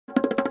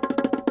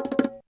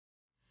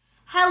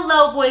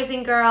Hello, boys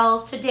and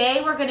girls.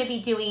 Today we're going to be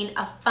doing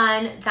a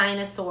fun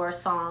dinosaur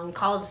song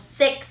called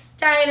 6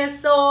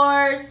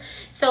 Dinosaurs.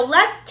 So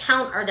let's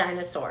count our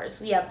dinosaurs.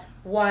 We have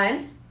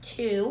 1,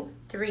 2,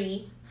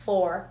 3,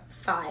 4,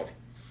 5,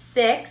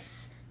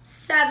 6,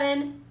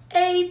 7,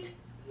 8,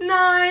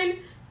 9,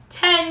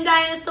 10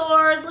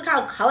 dinosaurs. Look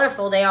how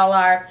colorful they all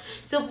are.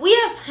 So if we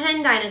have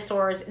 10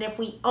 dinosaurs and if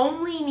we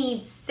only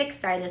need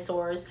 6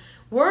 dinosaurs,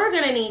 we're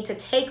going to need to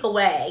take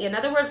away.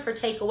 Another word for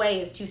take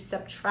away is to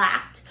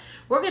subtract.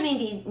 We're going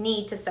to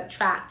need to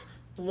subtract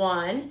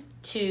 1,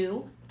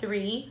 2,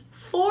 3,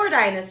 4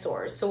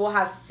 dinosaurs. So we'll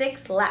have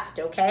 6 left,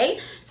 okay?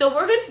 So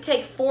we're going to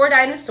take 4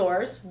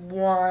 dinosaurs.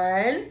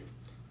 1,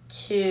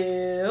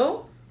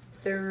 2,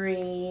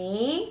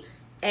 3,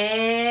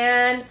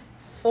 and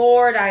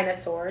 4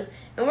 dinosaurs.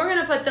 And we're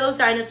going to put those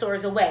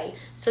dinosaurs away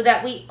so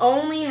that we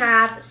only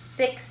have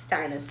 6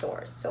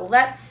 dinosaurs. So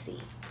let's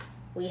see.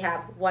 We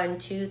have 1,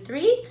 2,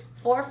 3,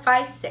 4,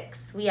 5,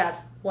 6. We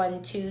have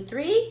 1, 2,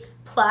 3,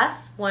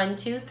 plus 1,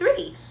 2,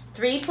 3.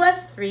 3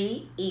 plus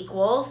 3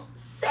 equals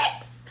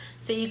 6.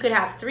 So you could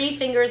have 3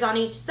 fingers on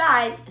each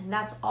side, and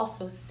that's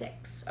also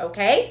 6,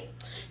 okay?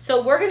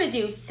 So we're going to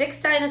do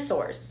 6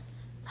 dinosaurs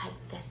like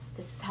this.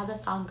 This is how the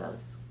song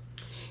goes.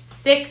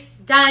 6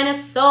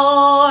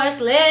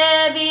 dinosaurs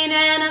living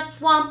in a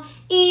swamp,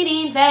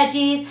 eating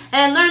veggies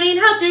and learning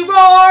how to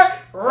roar.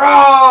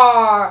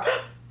 Roar!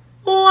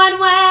 One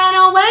went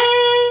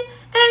away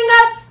and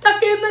got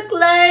stuck in the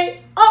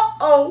clay.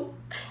 Uh-oh.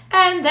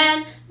 And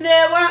then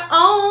there were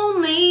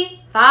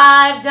only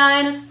 5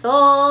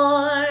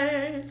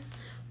 dinosaurs.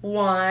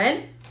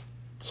 1,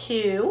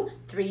 2,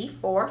 3,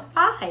 4,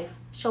 5.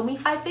 Show me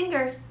 5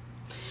 fingers.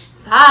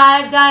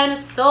 5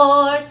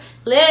 dinosaurs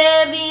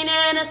living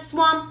in a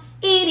swamp,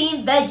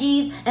 eating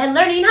veggies and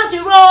learning how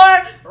to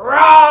roar.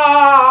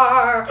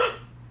 Roar!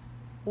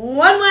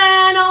 One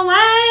went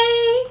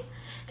away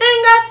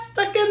and got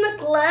stuck in the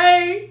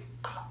clay.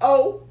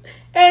 Uh-oh.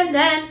 And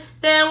then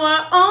there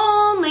were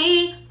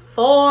only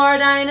 4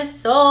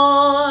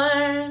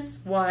 dinosaurs.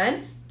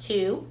 1,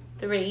 2,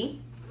 3,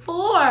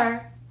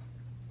 4.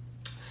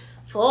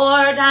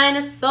 4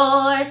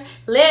 dinosaurs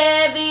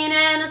living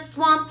in a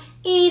swamp,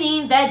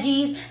 eating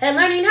veggies and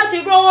learning how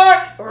to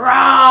roar.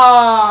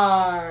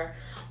 Roar!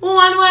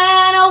 One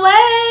went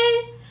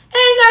away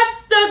and got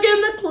stuck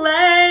in the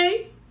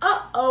clay.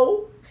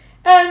 Uh-oh.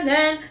 And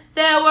then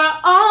there were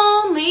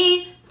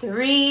only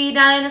 3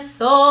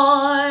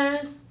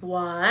 dinosaurs.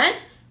 1,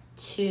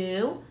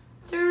 2,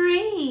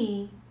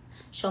 3.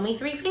 Show me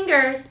 3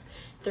 fingers.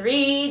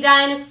 3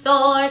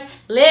 dinosaurs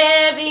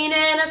living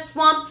in a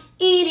swamp,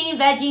 eating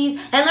veggies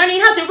and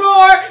learning how to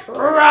roar.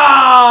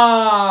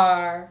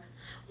 Roar!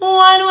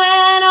 One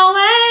went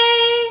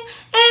away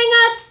and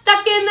got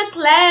stuck in the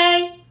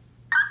clay.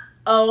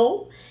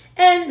 Oh,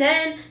 and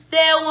then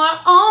there were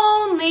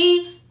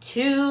only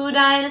 2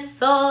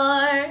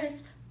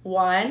 dinosaurs.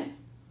 1,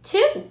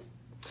 2.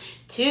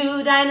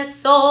 2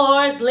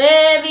 dinosaurs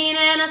living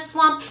in a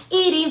swamp,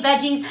 eating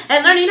veggies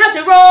and learning how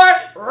to roar.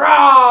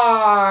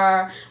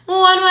 Roar!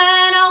 One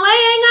went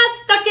away and got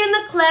stuck in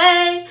the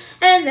clay.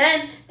 And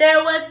then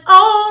there was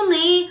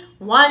only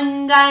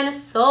 1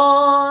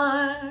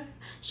 dinosaur.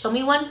 Show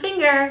me 1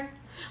 finger.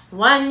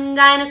 1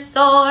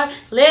 dinosaur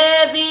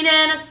living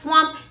in a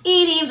swamp,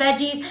 eating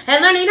veggies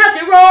and learning how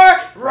to roar.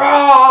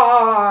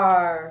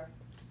 Roar!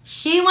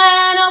 She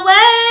went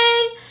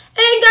away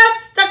and got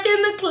stuck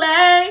in the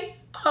clay.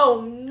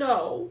 Oh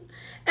no.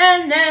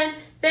 And then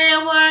there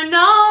were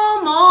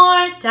no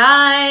more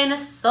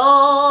dinosaurs.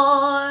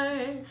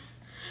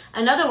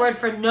 Another word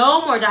for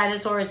no more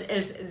dinosaurs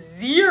is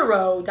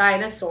 0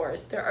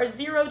 dinosaurs. There are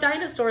 0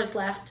 dinosaurs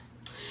left.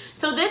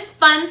 So this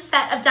fun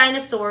set of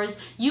dinosaurs,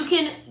 you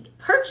can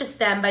purchase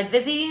them by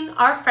visiting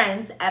our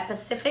friends at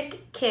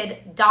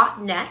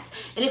pacifickid.net.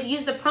 And if you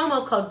use the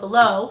promo code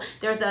below,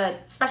 there's a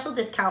special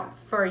discount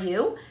for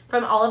you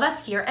from all of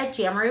us here at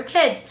JAMaROO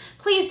Kids.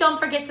 Please don't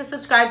forget to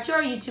subscribe to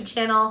our YouTube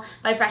channel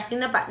by pressing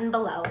the button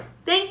below.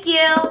 Thank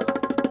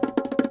you.